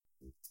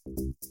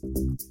Welcome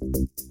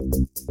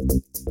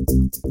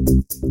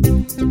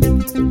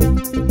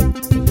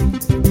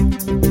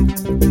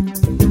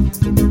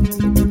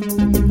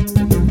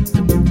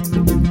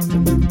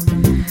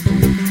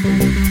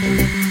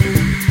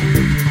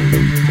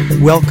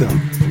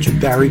to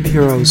Barry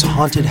Piro's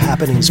Haunted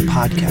Happenings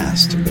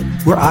podcast,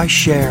 where I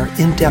share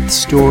in-depth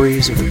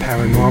stories of the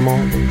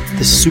paranormal,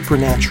 the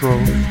supernatural,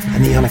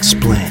 and the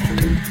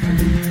unexplained.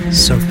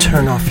 So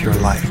turn off your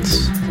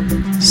lights,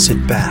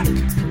 sit back,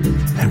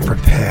 and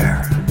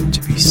prepare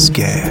to be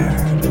scared.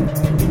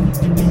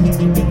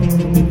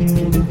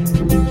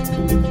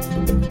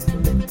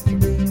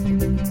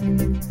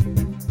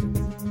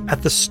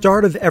 At the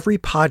start of every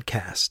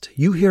podcast,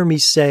 you hear me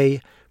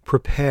say,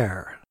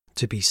 prepare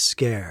to be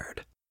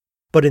scared.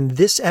 But in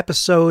this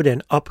episode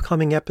and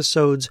upcoming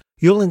episodes,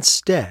 you'll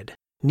instead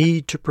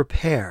need to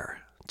prepare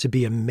to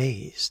be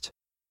amazed.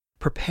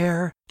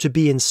 Prepare to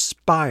be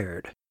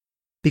inspired,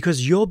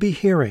 because you'll be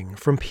hearing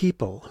from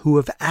people who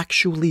have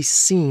actually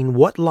seen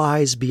what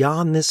lies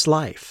beyond this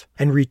life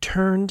and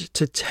returned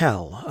to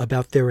tell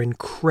about their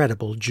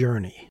incredible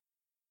journey.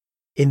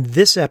 In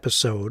this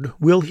episode,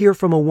 we'll hear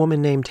from a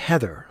woman named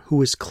Heather who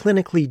was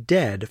clinically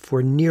dead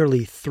for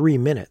nearly 3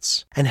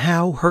 minutes, and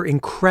how her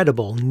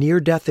incredible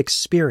near-death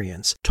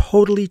experience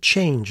totally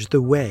changed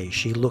the way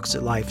she looks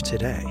at life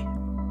today.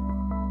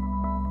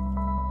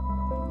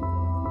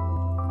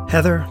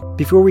 Heather,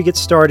 before we get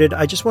started,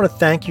 I just want to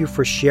thank you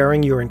for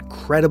sharing your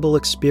incredible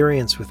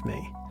experience with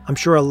me. I'm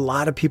sure a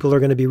lot of people are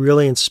going to be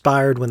really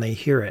inspired when they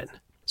hear it.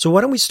 So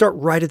why don't we start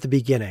right at the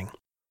beginning?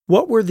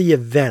 What were the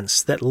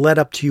events that led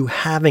up to you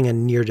having a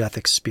near-death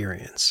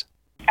experience?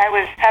 I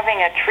was having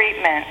a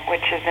treatment,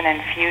 which is an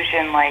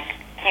infusion like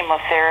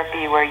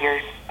chemotherapy, where you're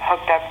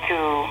hooked up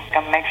to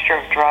a mixture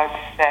of drugs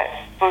that's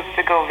supposed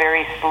to go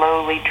very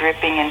slowly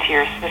dripping into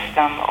your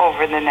system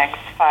over the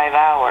next 5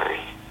 hours.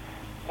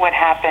 What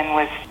happened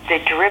was the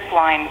drip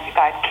line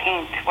got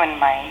kinked when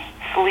my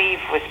sleeve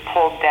was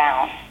pulled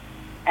down,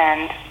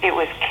 and it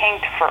was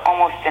kinked for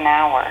almost an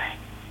hour.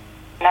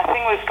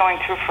 Nothing was going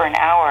through for an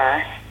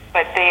hour,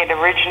 but they had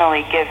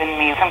originally given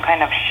me some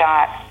kind of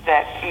shot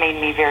that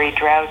made me very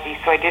drowsy,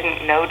 so I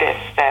didn't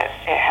notice that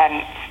it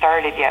hadn't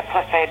started yet.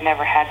 Plus, I had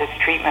never had this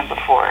treatment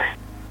before.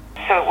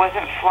 So it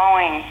wasn't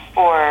flowing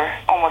for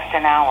almost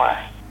an hour.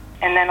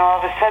 And then all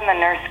of a sudden, the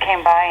nurse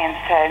came by and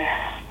said,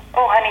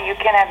 "Oh, honey, you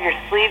can have your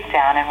sleeve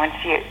down." And when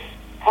she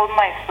pulled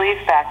my sleeve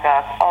back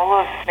up, all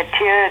of the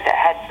material that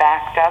had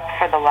backed up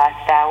for the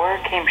last hour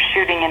came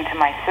shooting into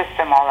my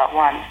system all at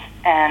once.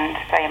 And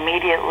I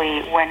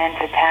immediately went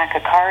into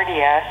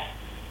tachycardia.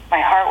 My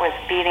heart was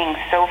beating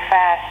so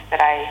fast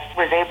that I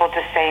was able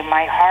to say,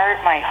 my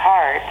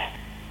heart,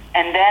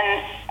 and then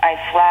I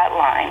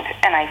flatlined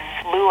and I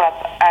flew up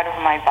out of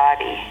my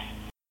body.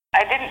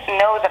 I didn't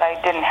know that I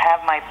didn't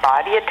have my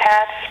body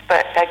attached,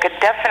 but I could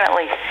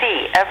definitely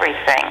see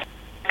everything.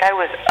 I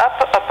was up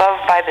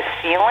above by the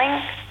ceiling,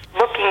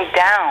 looking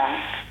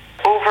down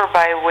over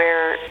by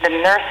where the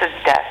nurse's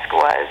desk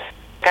was.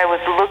 I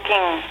was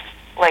looking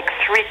like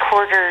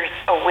 3/4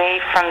 away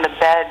from the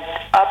bed,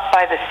 up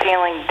by the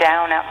ceiling,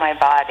 down at my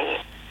body.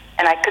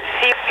 And I could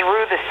see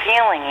through the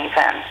ceiling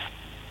even.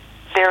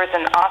 There was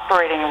an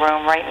operating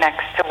room right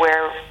next to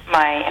where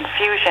my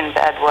infusion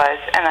bed was,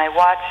 and I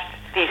watched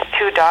these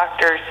 2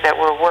 doctors that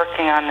were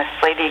working on this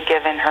lady,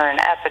 giving her an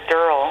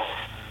epidural.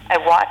 I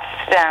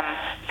watched them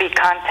be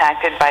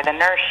contacted by the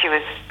nurse. She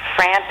was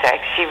frantic.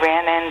 She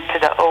ran into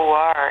the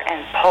OR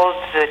and pulled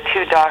the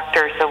 2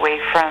 doctors away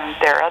from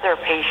their other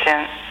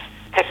patients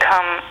to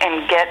come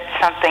and get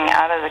something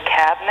out of the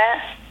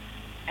cabinet.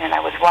 And I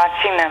was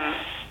watching them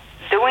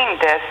doing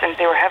this, and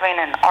they were having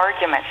an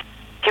argument.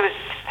 She was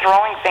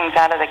throwing things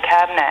out of the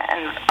cabinet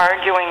and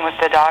arguing with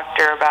the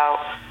doctor about,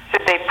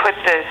 should they put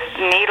this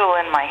needle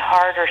in my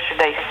heart or should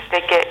they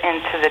stick it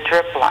into the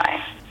drip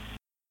line?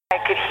 I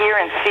could hear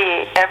and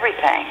see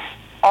everything.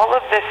 All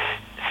of this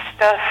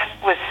stuff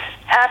was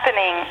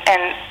happening,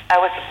 and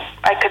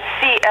I could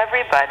see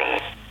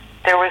everybody.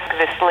 There was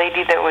this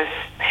lady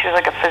she was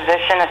like a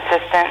physician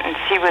assistant, and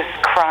she was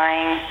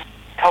crying,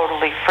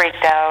 totally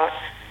freaked out.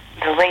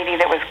 The lady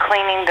that was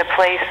cleaning the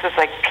place was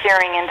like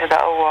peering into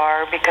the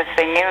OR because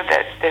they knew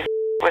that this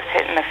was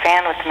hitting the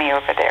fan with me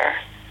over there.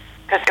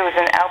 Because it was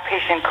an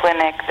outpatient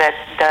clinic that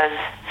does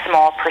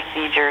small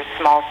procedures,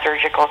 small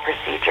surgical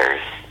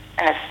procedures,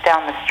 and it's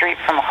down the street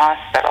from a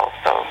hospital.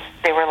 So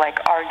they were like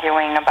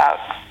arguing about,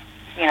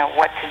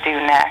 what to do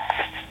next.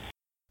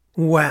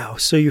 Wow,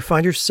 so you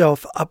find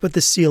yourself up at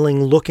the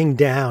ceiling looking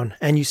down,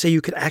 and you say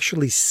you could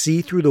actually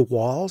see through the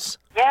walls?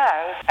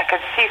 Yeah, I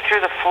could see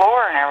through the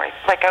floor and everything.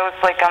 Like I was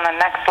like on the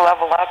next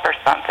level up or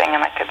something,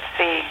 and I could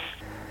see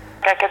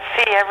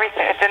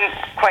everything. It didn't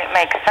quite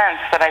make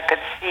sense that I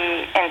could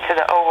see into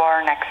the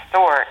OR next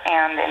door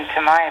and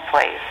into my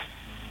place.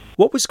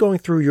 What was going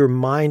through your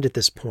mind at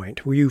this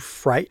point? Were you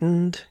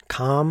frightened,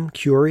 calm,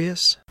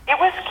 curious? It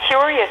was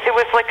curious. It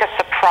was like a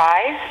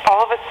surprise.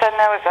 All of a sudden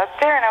I was up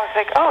there and I was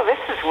like, oh, this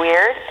is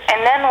weird.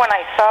 And then when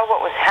I saw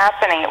what was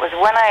happening, it was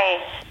when I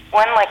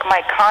when like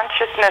my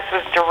consciousness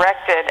was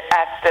directed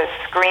at the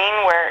screen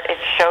where it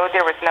showed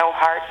there was no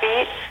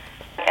heartbeat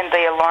and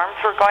the alarms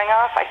were going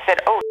off, I said,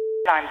 oh,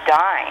 I'm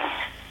dying.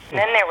 And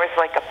then there was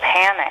like a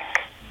panic.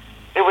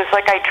 It was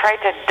like I tried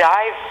to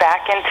dive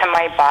back into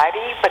my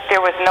body, but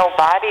there was no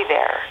body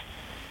there.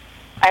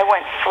 I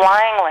went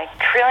flying like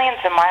trillions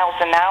of miles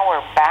an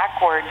hour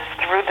backwards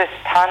through this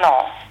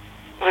tunnel.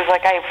 It was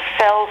like I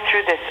fell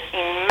through this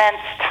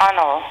immense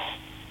tunnel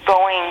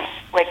going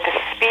like the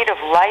speed of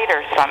light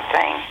or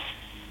something.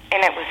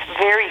 And it was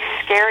very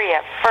scary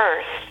at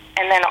first.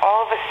 And then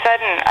all of a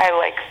sudden I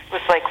was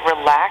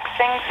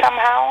relaxing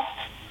somehow.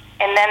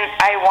 And then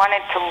I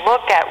wanted to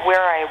look at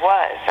where I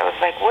was. I was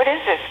like, what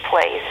is this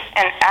place?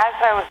 And as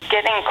I was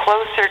getting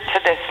closer to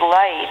this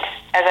light,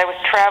 as I was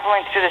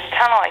traveling through this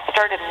tunnel, I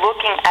started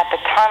looking at the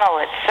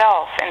tunnel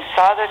itself and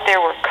saw that there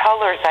were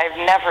colors I've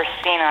never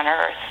seen on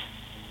Earth.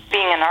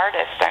 Being an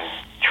artist, I'm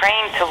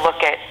trained to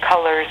look at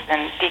colors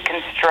and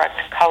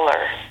deconstruct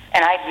color,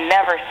 and I'd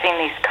never seen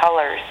these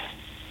colors.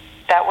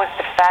 That was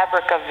the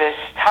fabric of this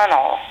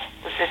tunnel,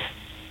 was this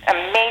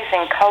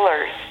amazing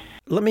colors.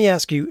 Let me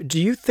ask you, do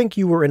you think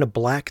you were in a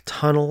black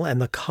tunnel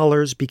and the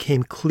colors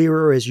became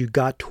clearer as you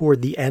got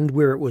toward the end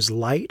where it was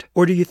light?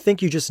 Or do you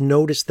think you just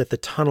noticed that the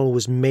tunnel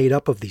was made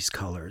up of these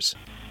colors?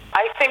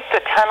 I think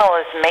the tunnel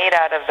is made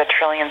out of the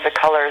trillions of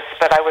colors,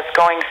 but I was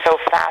going so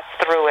fast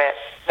through it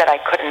that I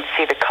couldn't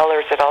see the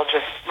colors. It all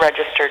just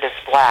registered as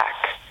black.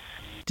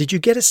 Did you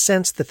get a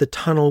sense that the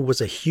tunnel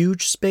was a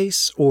huge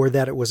space or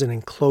that it was an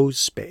enclosed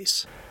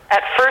space?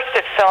 At first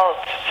it felt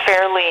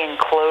fairly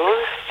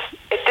enclosed.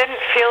 It didn't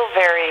feel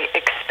very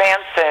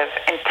expansive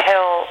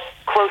until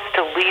close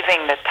to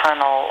leaving the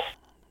tunnel.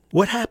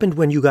 What happened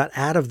when you got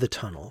out of the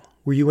tunnel?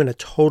 Were you in a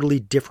totally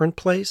different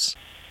place?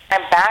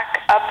 I'm back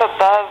up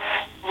above,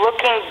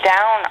 looking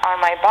down on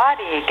my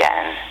body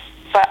again,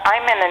 but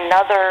I'm in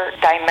another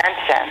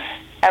dimension.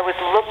 I was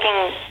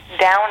looking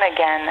down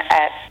again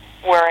at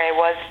where I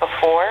was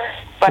before,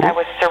 but I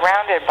was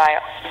surrounded by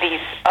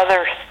these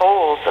other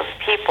souls of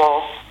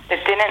people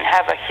that didn't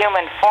have a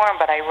human form,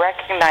 but I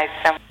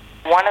recognized them.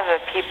 One of the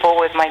people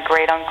was my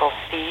great-uncle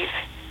Steve,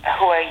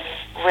 who I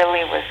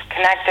really was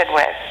connected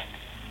with.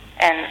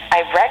 And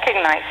I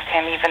recognized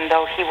him even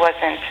though he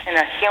wasn't in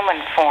a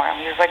human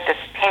form. He was like this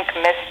pink,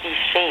 misty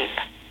shape.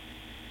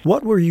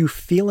 What were you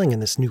feeling in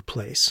this new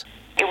place?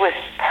 It was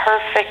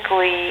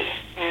perfectly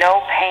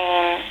no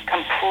pain,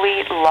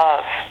 complete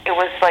love. It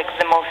was like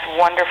the most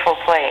wonderful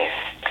place,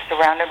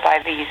 surrounded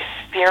by these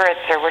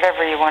spirits or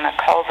whatever you want to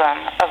call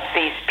them, of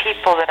these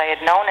people that I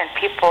had known and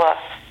people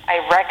I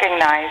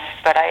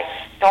recognized, but I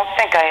don't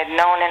think I had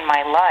known in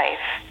my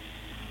life.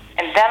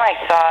 And then I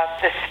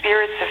saw the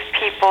spirits of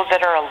people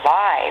that are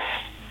alive,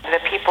 the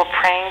people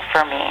praying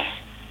for me.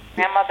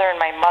 Grandmother and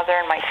my mother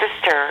and my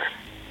sister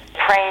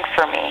praying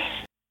for me.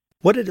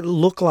 What did it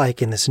look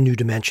like in this new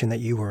dimension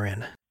that you were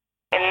in?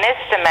 In this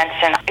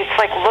dimension, it's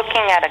like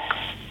looking at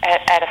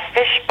a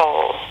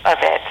fishbowl of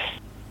it.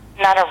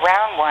 Not a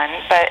round one,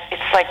 but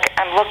it's like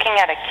I'm looking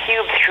at a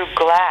cube through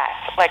glass.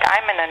 Like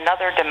I'm in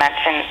another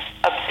dimension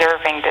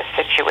observing this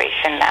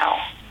situation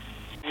now.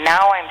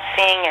 Now I'm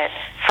seeing it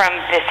from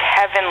this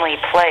heavenly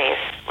place,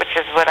 which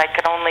is what I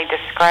could only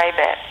describe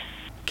it.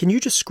 Can you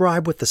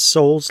describe what the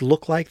souls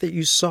look like that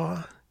you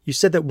saw? You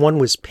said that one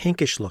was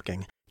pinkish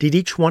looking. Did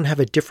each one have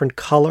a different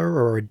color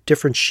or a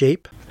different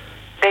shape?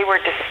 They were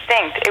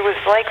distinct. It was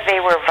like they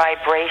were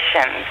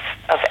vibrations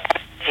of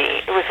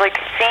energy. It was like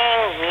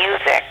seeing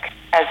music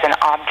as an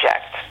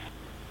object.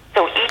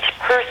 So each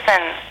person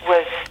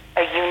was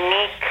a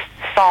unique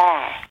song.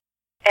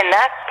 And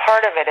that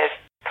part of it has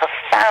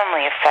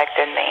profoundly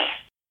affected me.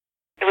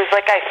 It was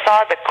like I saw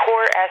the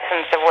core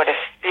essence of what a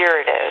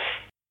spirit is,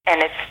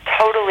 and it's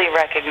totally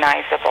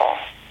recognizable.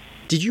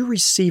 Did you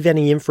receive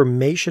any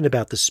information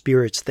about the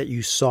spirits that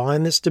you saw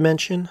in this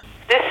dimension?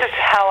 This is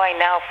how I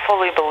now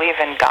fully believe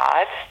in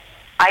God.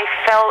 I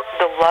felt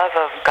the love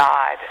of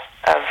God,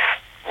 of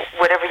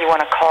whatever you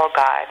want to call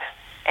God,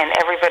 and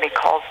everybody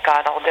calls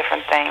God all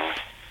different things.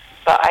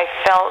 But I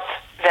felt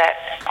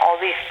that all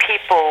these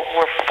people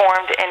were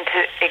formed into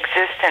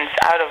existence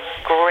out of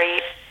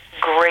great,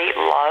 great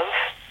love,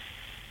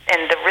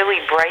 and the really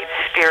bright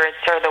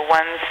spirits are the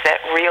ones that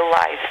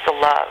realize the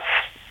love.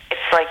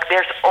 It's like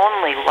there's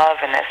only love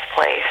in this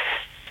place.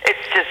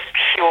 It's just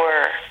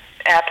pure,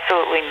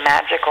 absolutely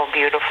magical,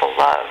 beautiful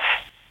love.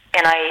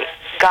 And I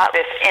got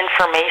this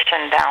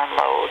information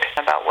download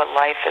about what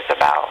life is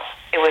about.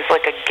 It was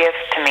like a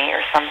gift to me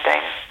or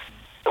something.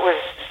 It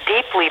was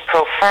deeply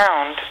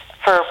profound.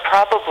 For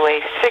probably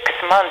 6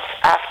 months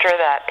after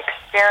that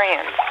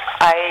experience,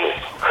 I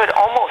could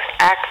almost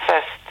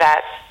access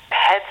that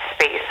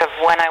headspace of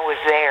when I was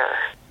there.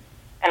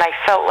 And I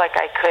felt like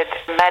I could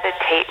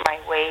meditate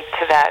my way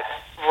to that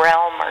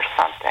realm or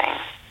something.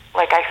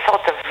 Like I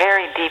felt a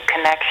very deep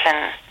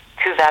connection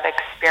to that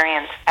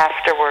experience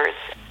afterwards.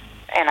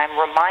 And I'm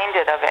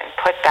reminded of it and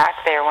put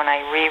back there when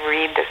I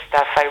reread the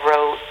stuff I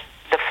wrote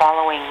the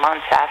following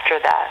months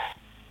after that.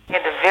 I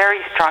had a very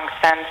strong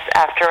sense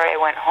after I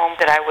went home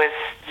that I was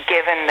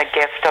given the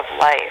gift of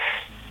life.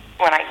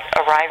 when I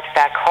arrived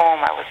back home,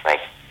 I was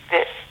like,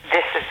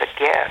 this is a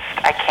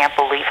gift. I can't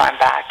believe I'm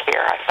back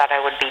here. I thought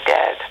I would be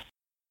dead.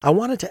 I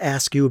wanted to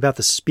ask you about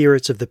the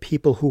spirits of the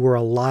people who were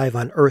alive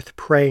on Earth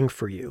praying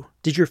for you.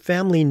 Did your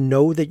family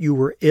know that you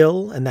were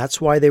ill, and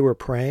that's why they were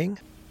praying?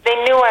 They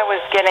knew I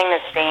was getting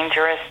this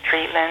dangerous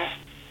treatment.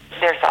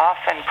 There's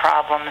often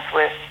problems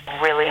with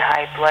really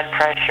high blood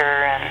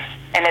pressure,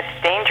 and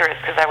it's dangerous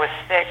because I was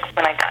sick.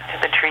 When I got to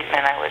the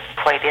treatment, I was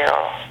quite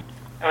ill.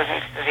 I was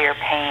in severe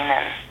pain,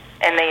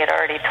 and they had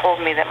already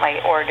told me that my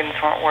organs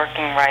weren't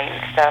working right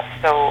and stuff,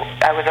 so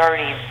I was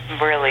already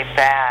really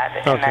bad.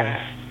 Okay. And then,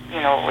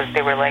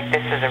 they were like,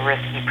 this is a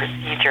risky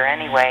procedure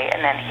anyway,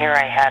 and then here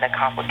I had a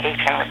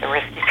complication with the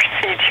risky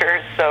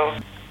procedure, so,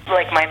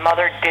 my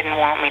mother didn't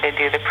want me to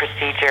do the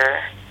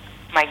procedure.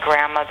 My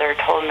grandmother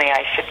told me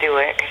I should do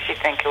it because she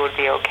think it would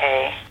be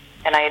okay,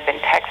 and I had been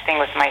texting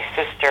with my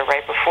sister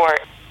right before.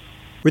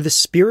 Were the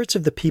spirits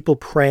of the people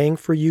praying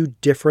for you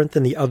different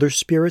than the other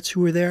spirits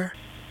who were there?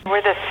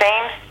 We're the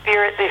same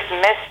spirit, this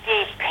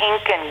misty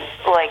pink and,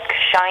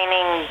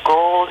 shining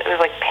gold. It was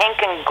like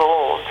pink and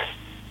gold.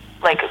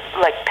 Like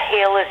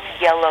palest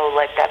yellow,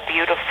 like that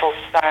beautiful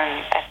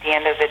sun at the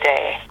end of the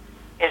day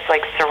is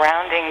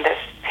surrounding this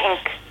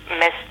pink,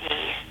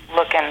 misty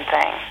looking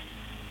thing.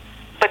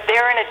 But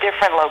they're in a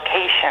different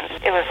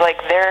location. It was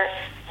they're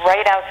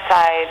right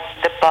outside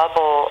the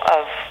bubble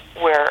of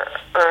where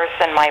Earth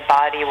and my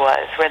body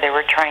was, where they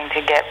were trying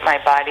to get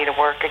my body to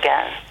work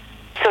again.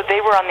 So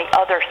they were on the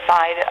other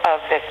side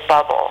of this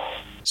bubble.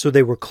 So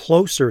they were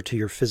closer to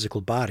your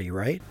physical body,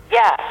 right?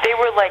 Yeah, they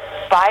were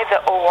by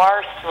the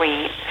OR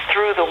suite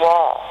through the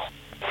wall.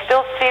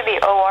 Still see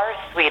the OR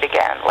suite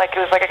again. It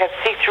was I could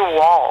see through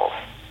walls.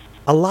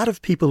 A lot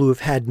of people who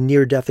have had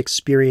near-death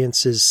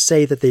experiences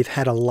say that they've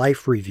had a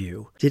life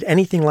review. Did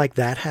anything like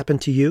that happen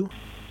to you?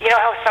 You know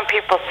how some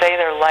people say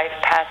their life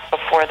passed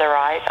before their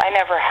eyes? I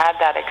never had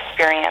that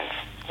experience.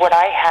 What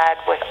I had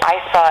was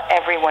I saw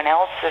everyone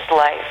else's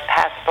life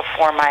pass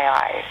before my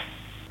eyes.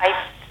 I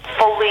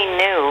fully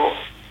knew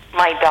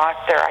my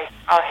doctor. I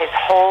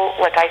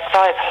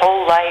saw his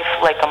whole life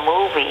like a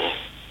movie,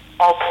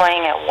 all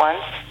playing at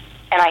once.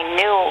 And I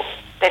knew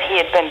that he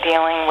had been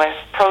dealing with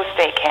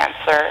prostate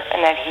cancer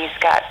and that he's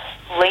got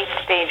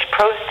late-stage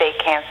prostate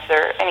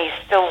cancer and he's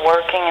still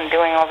working and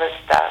doing all this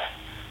stuff.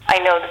 I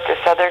know that this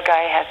other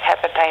guy has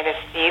hepatitis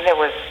C that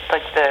was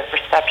the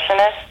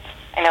receptionist.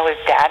 I know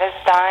his dad is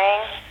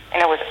dying. I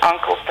know his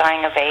uncle's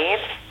dying of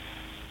AIDS.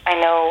 I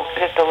know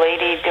that the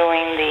lady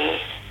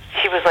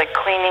she was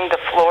cleaning the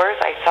floors.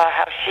 I saw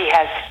how she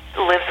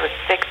lives with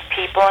 6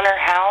 people in her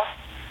house.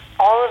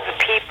 All of the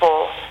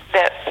people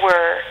that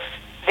were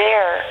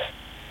there,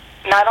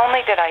 not only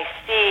did I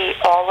see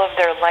all of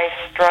their life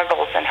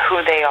struggles and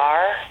who they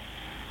are,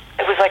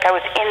 it was I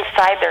was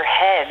inside their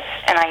heads,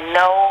 and I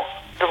know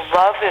the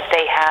love that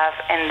they have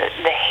and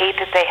the hate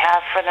that they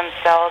have for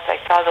themselves.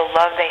 I saw the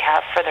love they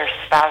have for their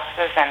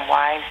spouses and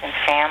wives and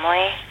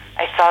family.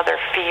 I saw their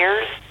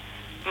fears.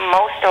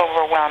 Most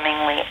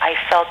overwhelmingly, I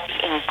felt the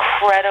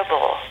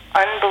incredible,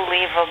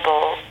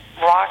 unbelievable,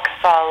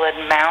 rock-solid,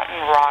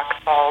 mountain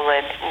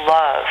rock-solid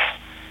love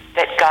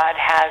that God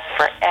has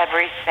for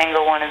every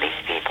single one of these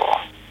people.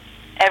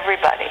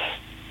 Everybody.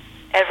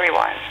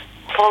 Everyone.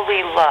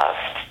 Fully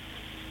loved.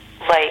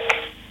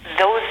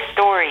 Those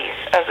stories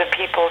of the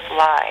people's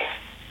lives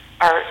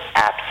are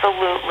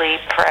absolutely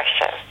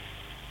precious.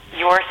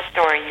 Your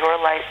story, your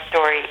life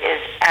story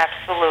is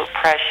absolute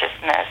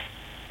preciousness.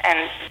 And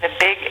the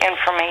big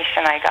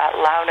information I got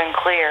loud and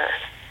clear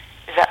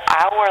is that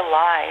our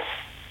lives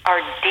are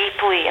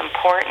deeply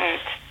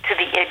important to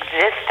the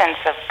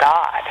existence of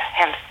God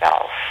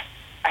himself.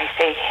 I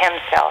say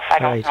himself. I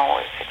don't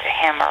know if it's a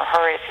him or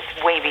her.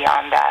 It's way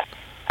beyond that.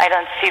 I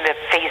don't see the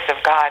face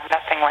of God,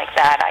 nothing like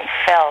that. I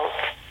felt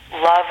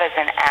love as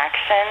an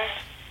action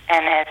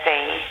and as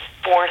a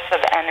force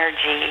of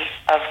energy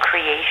of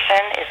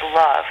creation is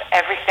love.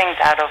 Everything's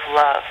out of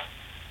love.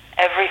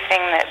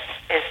 Everything that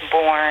is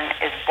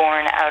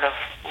born out of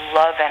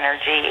love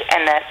energy,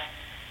 and that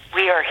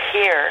we are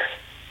here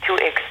to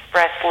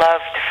express love,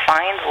 to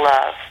find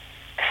love,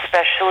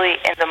 especially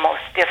in the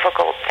most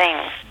difficult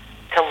things,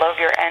 to love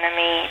your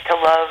enemy, to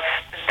love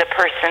the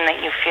person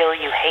that you feel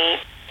you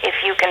hate. If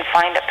you can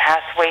find a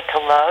pathway to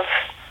love,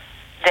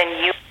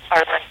 then you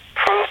are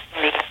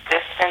proving the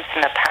existence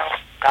and the power of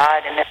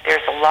God, and that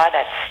there's a lot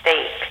at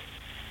stake.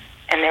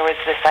 And there was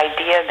this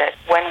idea that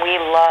when we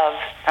love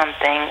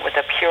something with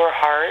a pure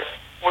heart,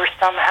 we're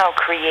somehow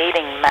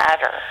creating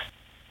matter.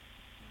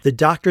 The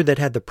doctor that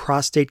had the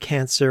prostate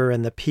cancer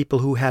and the people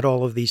who had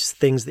all of these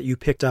things that you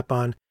picked up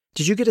on,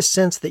 did you get a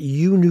sense that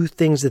you knew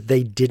things that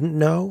they didn't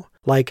know?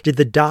 Did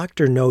the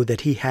doctor know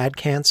that he had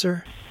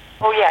cancer?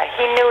 Oh, yeah,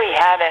 he knew he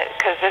had it,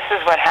 because this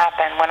is what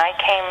happened. When I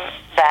came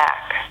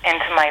back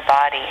into my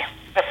body,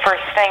 the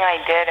first thing I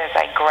did is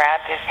I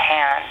grabbed his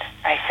hand.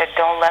 I said,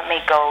 "Don't let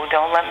me go,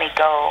 don't let me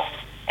go."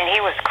 And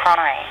he was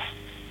crying.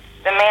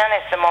 The man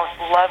is the most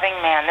loving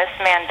man. This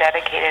man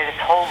dedicated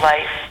his whole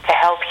life to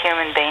help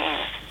human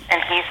beings.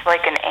 And he's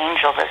like an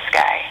angel, this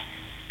guy,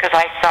 because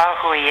I saw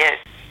who he is.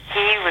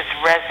 he was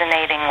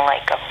resonating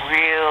like a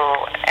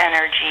real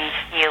energy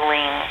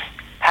healing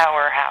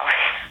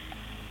powerhouse.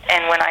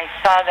 And when I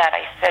saw that,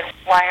 I said,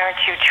 "Why aren't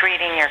you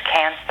treating your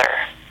cancer?"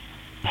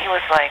 He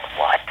was like,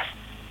 "What?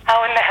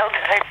 How in the hell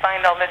did I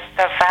find all this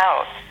stuff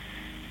out?"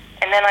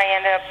 And then I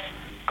ended up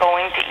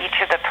going to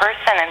each of the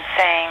person and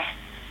saying,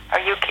 Are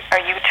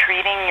you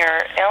treating your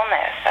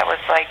illness?" I was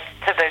like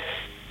to the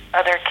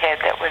other kid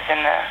that was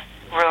in the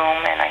room,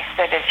 and I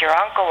said, "Is your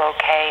uncle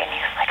okay?" And he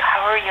was like,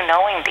 "How are you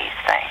knowing these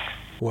things?"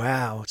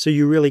 Wow. So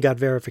you really got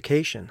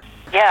verification.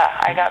 Yeah,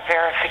 I got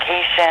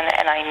verification,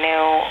 and I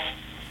knew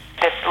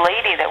this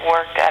lady that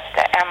worked at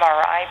the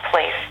MRI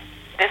place.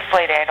 This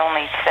lady, I'd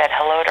only said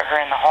hello to her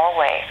in the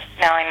hallway.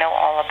 Now I know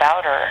all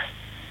about her.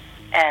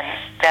 And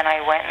then I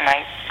went and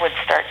I would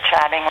start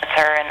chatting with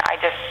her, and I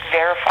just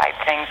verified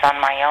things on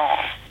my own.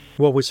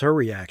 What was her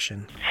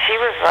reaction? She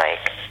was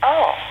like,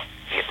 "Oh,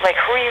 like,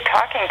 who are you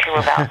talking to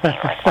about me?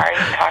 Like, why are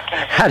you talking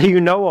to me?" How do you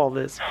know all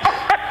this?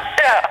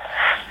 Yeah.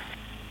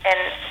 And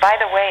by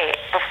the way,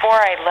 before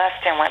I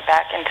left and went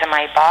back into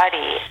my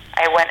body,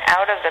 I went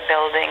out of the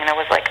building, and it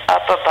was like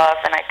up above,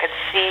 and I could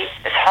see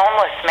this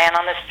homeless man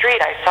on the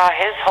street. I saw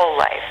his whole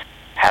life,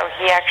 how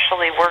he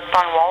actually worked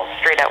on Wall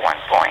Street at one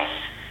point,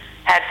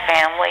 had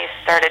family,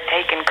 started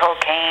taking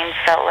cocaine,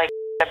 felt like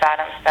about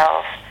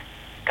himself,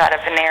 got a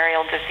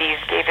venereal disease,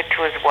 gave it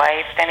to his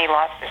wife, then he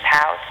lost his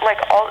house, like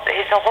all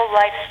his whole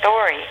life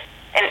story.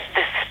 And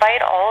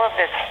despite all of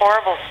this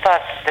horrible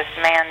stuff this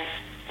man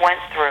went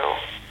through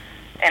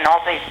and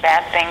all these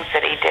bad things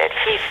that he did,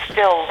 he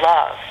still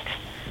loved.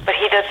 But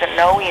he doesn't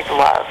know he's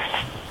loved.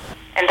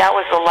 And that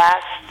was the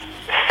last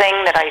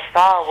thing that I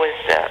saw was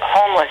the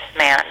homeless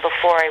man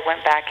before I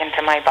went back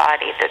into my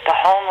body, that the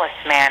homeless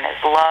man is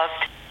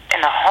loved,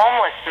 and the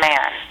homeless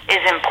man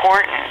is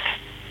important,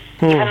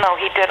 even though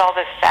he did all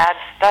this bad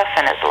stuff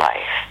in his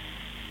life.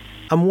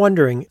 I'm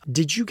wondering,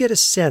 did you get a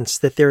sense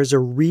that there is a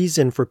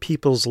reason for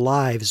people's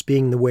lives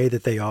being the way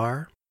that they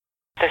are?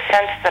 The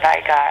sense that I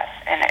got,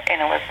 and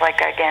it was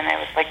like, again, it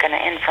was like an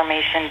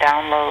information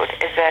download,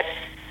 is that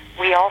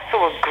we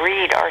also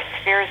agreed, our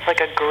spirits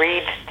like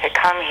agreed to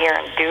come here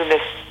and do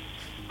this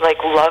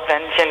like love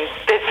engine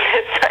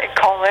business, I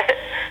call it,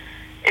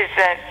 is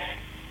that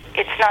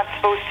it's not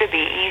supposed to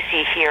be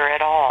easy here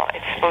at all.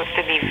 It's supposed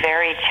to be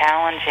very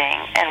challenging,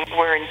 and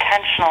we're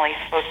intentionally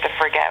supposed to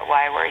forget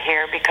why we're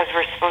here because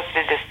we're supposed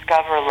to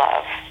discover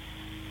love,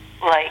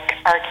 like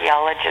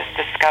archaeologists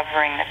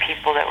discovering the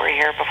people that were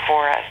here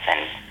before us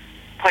and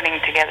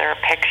putting together a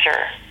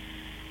picture.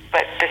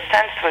 But the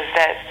sense was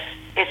that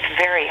it's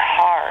very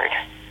hard,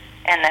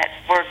 and that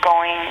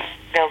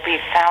there'll be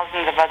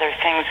thousands of other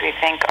things we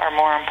think are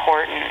more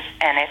important,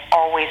 and it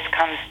always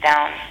comes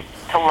down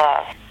to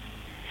love.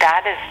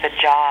 That is the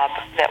job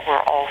that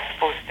we're all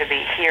supposed to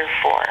be here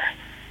for,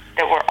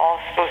 that we're all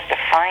supposed to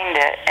find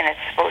it, and it's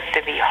supposed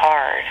to be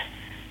hard,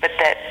 but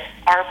that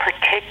our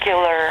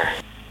particular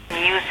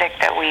music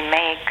that we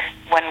make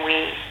when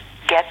we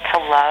get to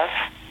love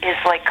is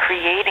like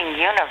creating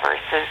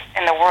universes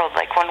in the world.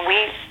 Like when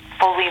we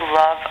fully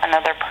love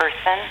another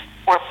person,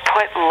 or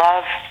put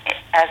love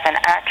as an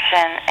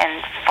action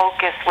and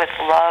focus with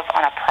love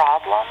on a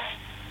problem,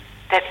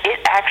 that it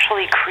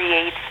actually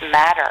creates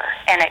matter,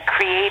 and it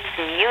creates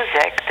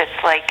music that's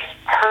like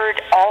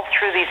heard all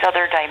through these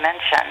other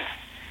dimensions.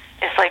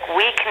 It's like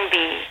we can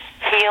be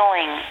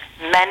healing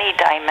many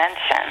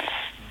dimensions,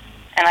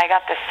 and I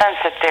got the sense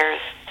that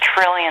there's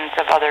trillions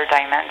of other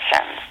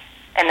dimensions,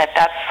 and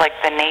that's like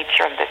the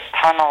nature of this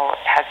tunnel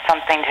has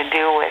something to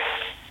do with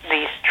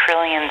these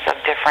trillions of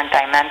different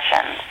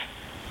dimensions,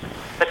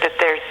 but that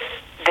there's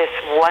this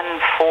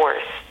one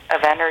force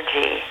of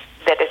energy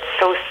that it's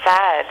so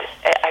sad.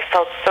 I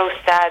felt so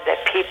sad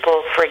that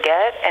people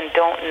forget and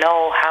don't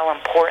know how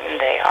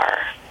important they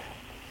are.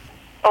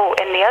 Oh,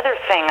 and the other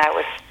thing, I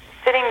was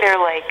sitting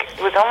there like, it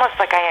was almost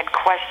like I had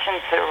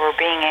questions that were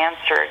being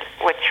answered,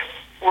 which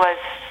was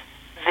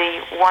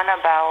the one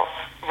about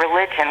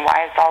religion.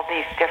 Why is all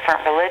these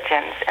different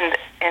religions?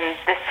 And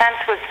the sense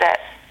was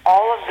that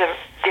all of the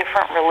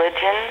different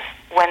religions,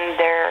 when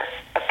they're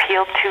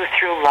appealed to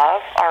through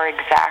love, are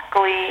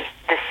exactly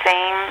the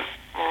same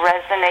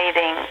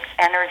resonating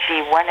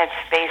energy when it's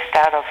based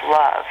out of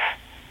love.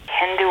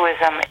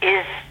 Hinduism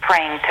is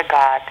praying to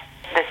God,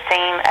 the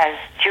same as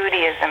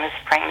Judaism is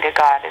praying to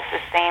God, is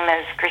the same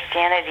as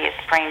Christianity is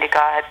praying to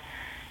God,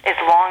 as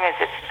long as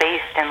it's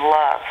based in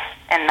love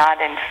and not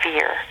in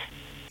fear.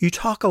 You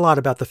talk a lot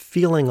about the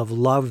feeling of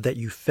love that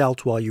you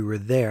felt while you were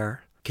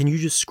there. Can you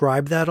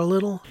describe that a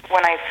little?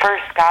 When I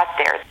first got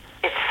there,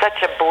 it's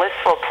such a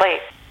blissful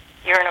place.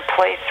 You're in a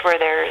place where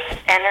there's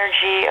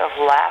energy of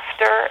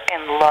laughter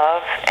and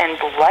love and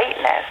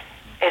lightness.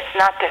 It's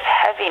not this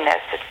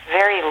heaviness. It's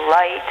very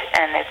light,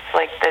 and it's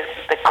like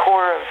the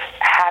core of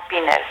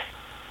happiness.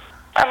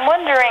 I'm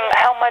wondering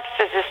how much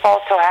does this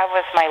also have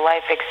with my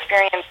life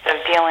experience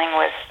of dealing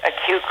with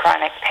acute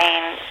chronic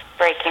pain,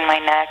 breaking my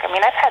neck. I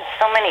mean, I've had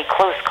so many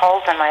close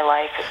calls in my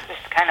life. It's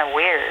just kind of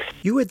weird.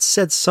 You had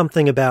said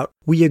something about,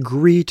 we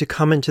agree to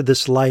come into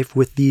this life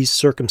with these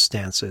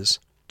circumstances.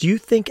 Do you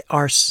think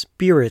our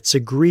spirits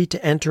agree to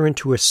enter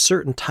into a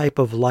certain type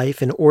of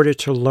life in order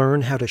to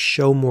learn how to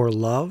show more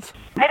love?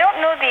 I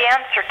don't know the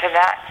answer to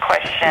that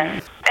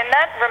question. And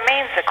that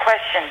remains a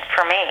question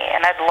for me,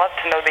 and I'd love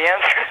to know the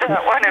answer to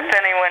that one if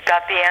anyone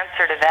got the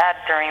answer to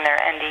that during their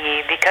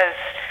NDE, because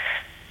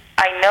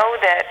I know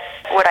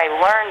that what I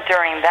learned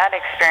during that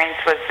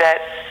experience was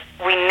that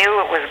we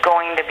knew it was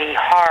going to be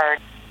hard.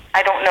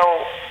 I don't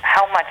know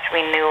how much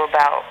we knew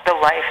about the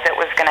life that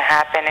was going to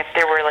happen, if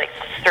there were like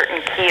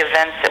certain key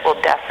events that will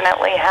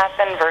definitely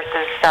happen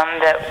versus some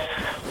that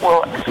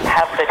will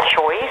have the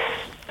choice.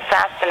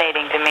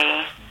 Fascinating to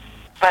me,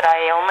 but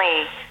I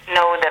only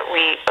know that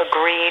we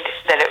agreed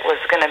that it was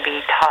going to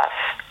be tough,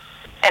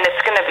 and it's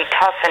going to be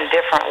tough in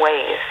different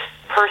ways.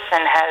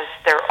 Person has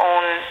their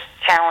own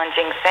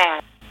challenging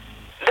thing.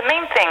 The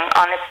main thing,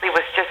 honestly,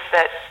 was just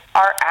that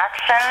our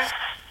actions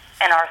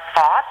and our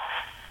thoughts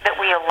that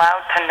we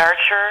allowed to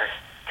nurture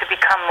to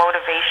become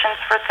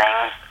motivations for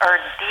things are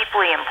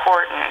deeply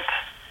important.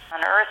 On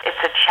Earth,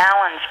 it's a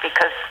challenge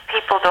because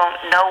people don't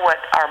know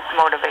what our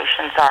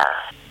motivations are.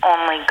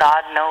 Only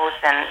God knows,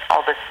 and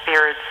all the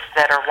spirits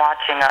that are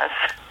watching us.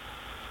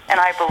 And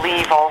I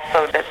believe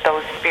also that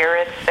those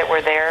spirits that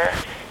were there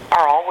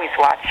are always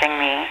watching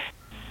me.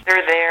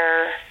 They're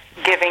there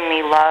giving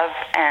me love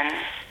and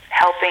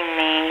helping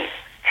me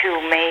to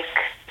make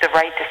the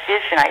right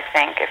decision, I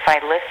think, if I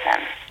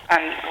listen on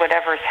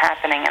whatever's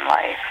happening in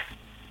life.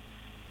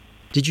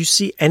 Did you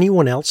see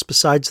anyone else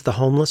besides the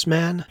homeless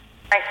man?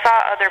 I saw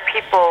other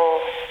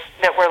people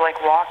that were like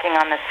walking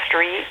on the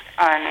street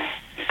on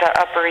the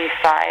Upper East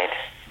Side,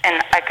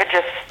 and I could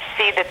just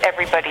see that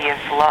everybody is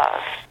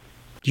love.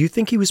 Do you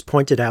think he was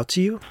pointed out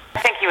to you?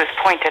 I think he was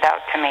pointed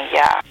out to me,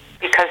 yeah.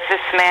 Because this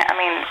man,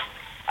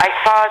 I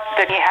saw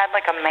that he had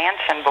like a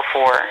mansion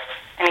before,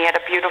 and he had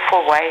a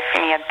beautiful wife,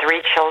 and he had 3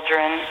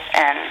 children,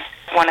 and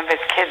one of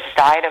his kids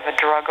died of a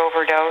drug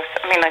overdose.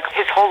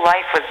 His whole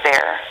life was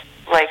there,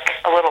 like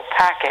a little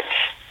package.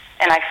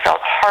 And I felt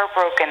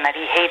heartbroken that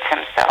he hates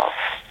himself,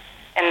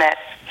 and that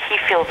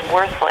he feels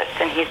worthless,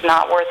 and he's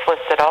not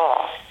worthless at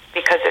all.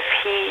 Because if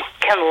he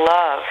can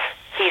love,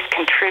 he's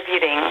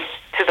contributing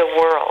to the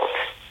world.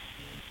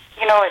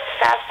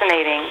 It's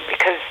fascinating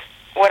because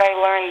what I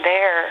learned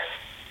there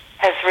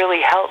has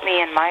really helped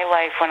me in my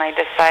life when I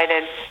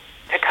decided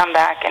to come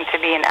back and to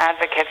be an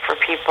advocate for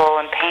people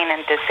and pain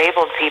and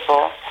disabled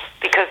people,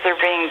 because they're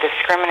being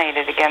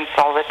discriminated against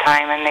all the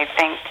time, and they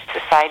think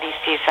society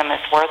sees them as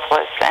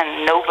worthless,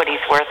 and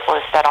nobody's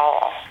worthless at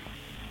all.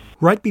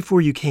 Right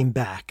before you came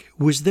back,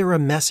 was there a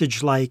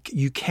message like,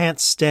 you can't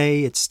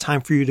stay, it's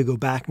time for you to go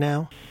back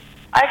now?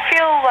 I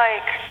feel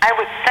like I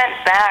was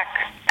sent back,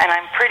 and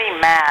I'm pretty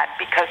mad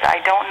because I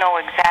don't know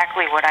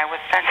exactly what I was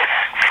sent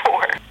back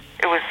for.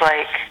 It was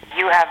like,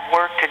 you have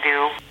work to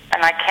do,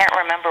 and I can't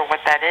remember what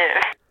that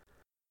is.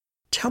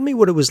 Tell me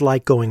what it was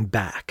like going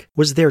back.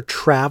 Was there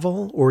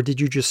travel, or did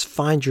you just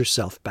find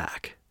yourself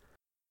back?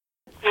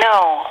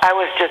 No, I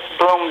was just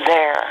boom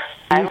there.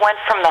 I went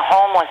from the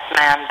homeless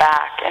man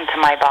back into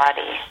my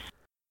body.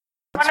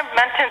 I want to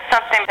mention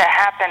something that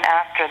happened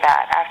after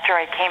that, after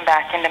I came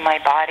back into my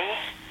body.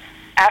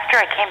 After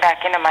I came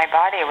back into my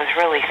body, I was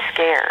really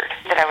scared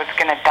that I was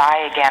going to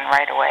die again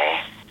right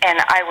away. And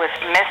I was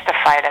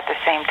mystified at the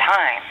same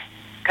time,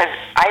 because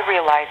I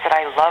realized that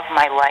I love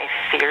my life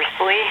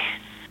fiercely.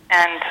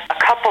 And a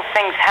couple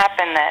things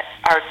happened that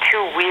are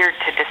too weird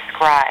to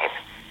describe,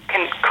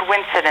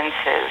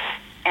 coincidences.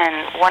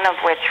 And one of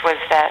which was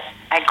that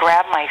I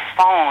grabbed my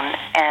phone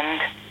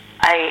and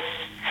I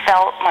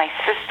felt my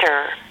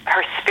sister,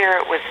 her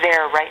spirit was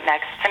there right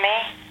next to me.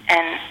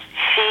 And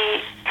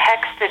she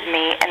texted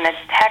me, and the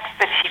text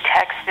that she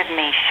texted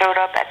me showed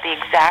up at the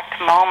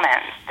exact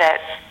moment that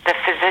the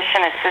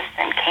physician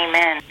assistant came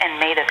in and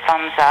made a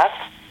thumbs up,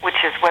 which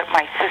is what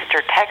my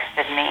sister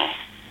texted me.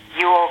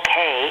 You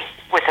okay?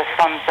 With a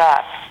thumbs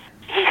up.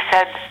 He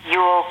said,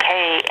 you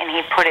okay? And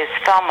he put his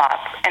thumb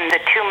up. And the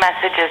 2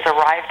 messages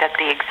arrived at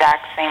the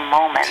exact same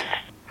moment.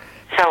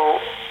 So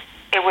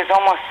it was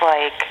almost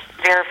like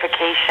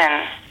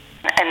verification.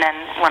 And then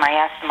when I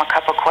asked him a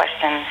couple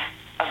questions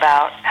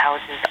about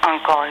how's his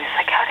uncle, he's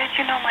like, how did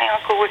you know my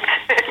uncle was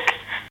sick?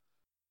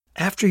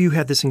 After you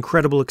had this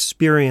incredible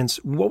experience,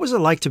 what was it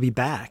like to be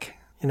back?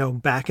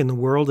 Back in the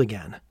world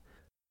again?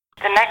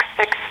 The next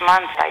 6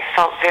 months, I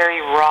felt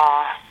very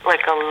raw,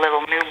 like a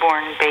little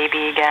newborn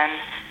baby again.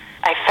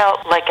 I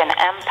felt like an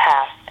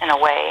empath in a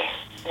way,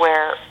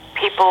 where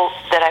people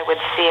that I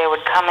would see, I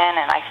would come in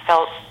and I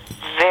felt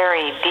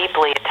very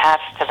deeply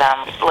attached to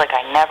them, like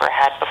I never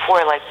had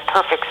before, like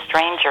perfect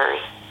strangers.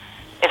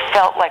 It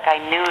felt like I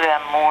knew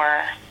them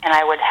more, and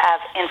I would have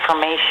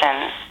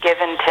information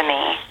given to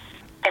me.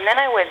 And then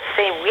I would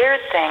say weird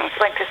things,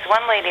 like this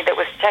one lady that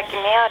was checking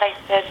me out, I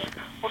said,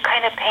 what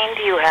kind of pain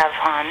do you have,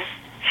 hon?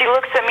 She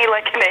looks at me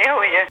like an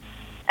alien.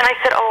 And I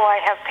said, oh,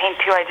 I have pain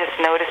too, I just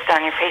noticed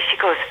on your face.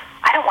 She goes,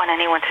 I don't want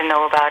anyone to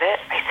know about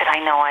it. I said, I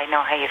know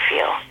how you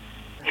feel.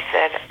 He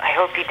said, I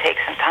hope you take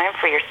some time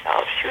for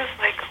yourself. She was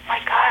like, oh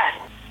my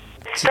God.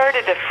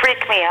 started to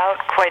freak me out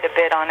quite a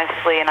bit,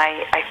 honestly, and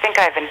I think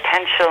I've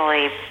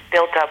intentionally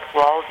built up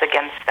walls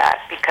against that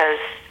because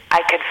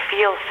I could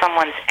feel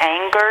someone's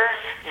anger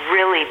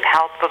really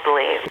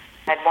palpably.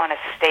 I'd want to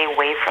stay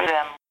away from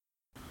them.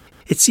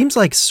 It seems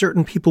like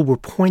certain people were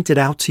pointed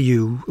out to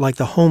you, like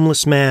the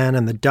homeless man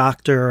and the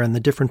doctor and the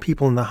different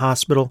people in the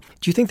hospital.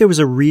 Do you think there was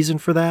a reason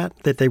for that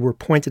they were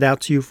pointed out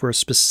to you for a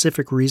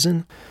specific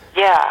reason?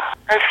 Yeah,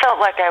 I felt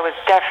like I was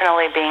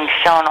definitely being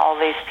shown all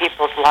these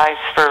people's lives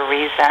for a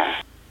reason.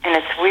 And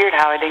it's weird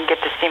how I didn't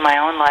get to see my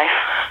own life.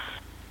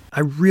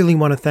 I really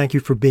want to thank you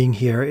for being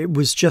here. It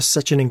was just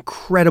such an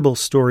incredible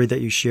story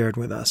that you shared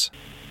with us.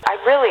 I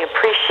really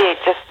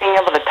appreciate just being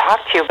able to talk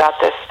to you about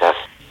this stuff.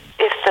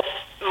 If the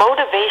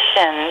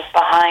motivation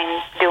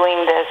behind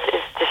doing this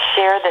is to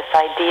share this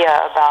idea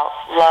about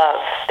love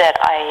that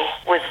I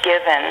was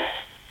given,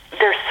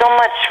 there's so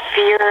much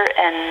fear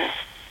and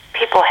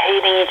people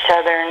hating each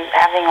other and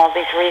having all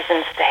these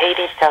reasons to hate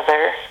each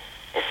other.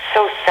 It's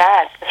so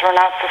sad because we're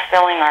not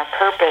fulfilling our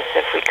purpose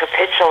if we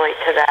capitulate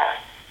to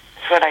that.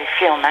 That's what I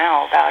feel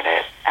now about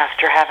it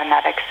after having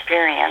that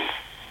experience.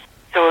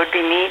 So it would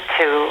be neat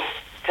to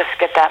just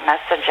get that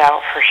message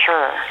out for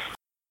sure.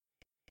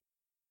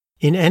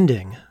 In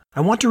ending, I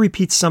want to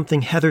repeat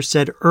something Heather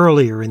said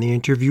earlier in the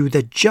interview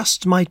that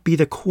just might be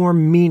the core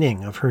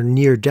meaning of her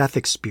near-death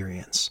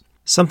experience,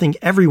 something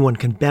everyone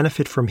can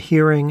benefit from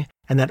hearing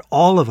and that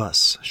all of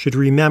us should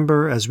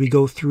remember as we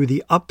go through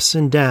the ups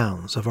and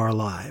downs of our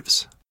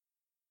lives.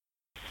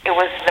 It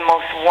was the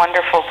most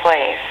wonderful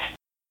place.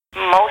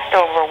 Most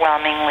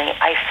overwhelmingly,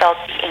 I felt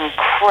the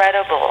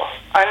incredible,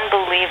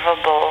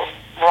 unbelievable,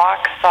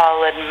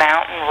 rock-solid,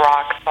 mountain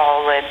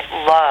rock-solid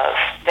love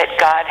that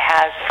God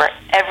has for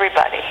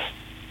everybody.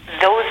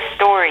 Those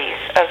stories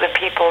of the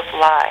people's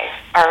lives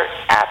are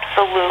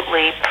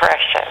absolutely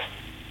precious.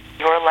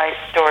 Your life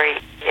story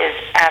is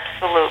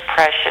absolute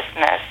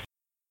preciousness.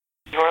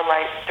 Your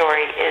life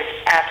story is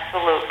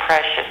absolute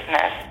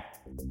preciousness.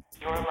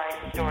 Your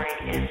life story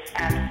is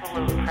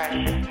absolute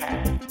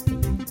preciousness.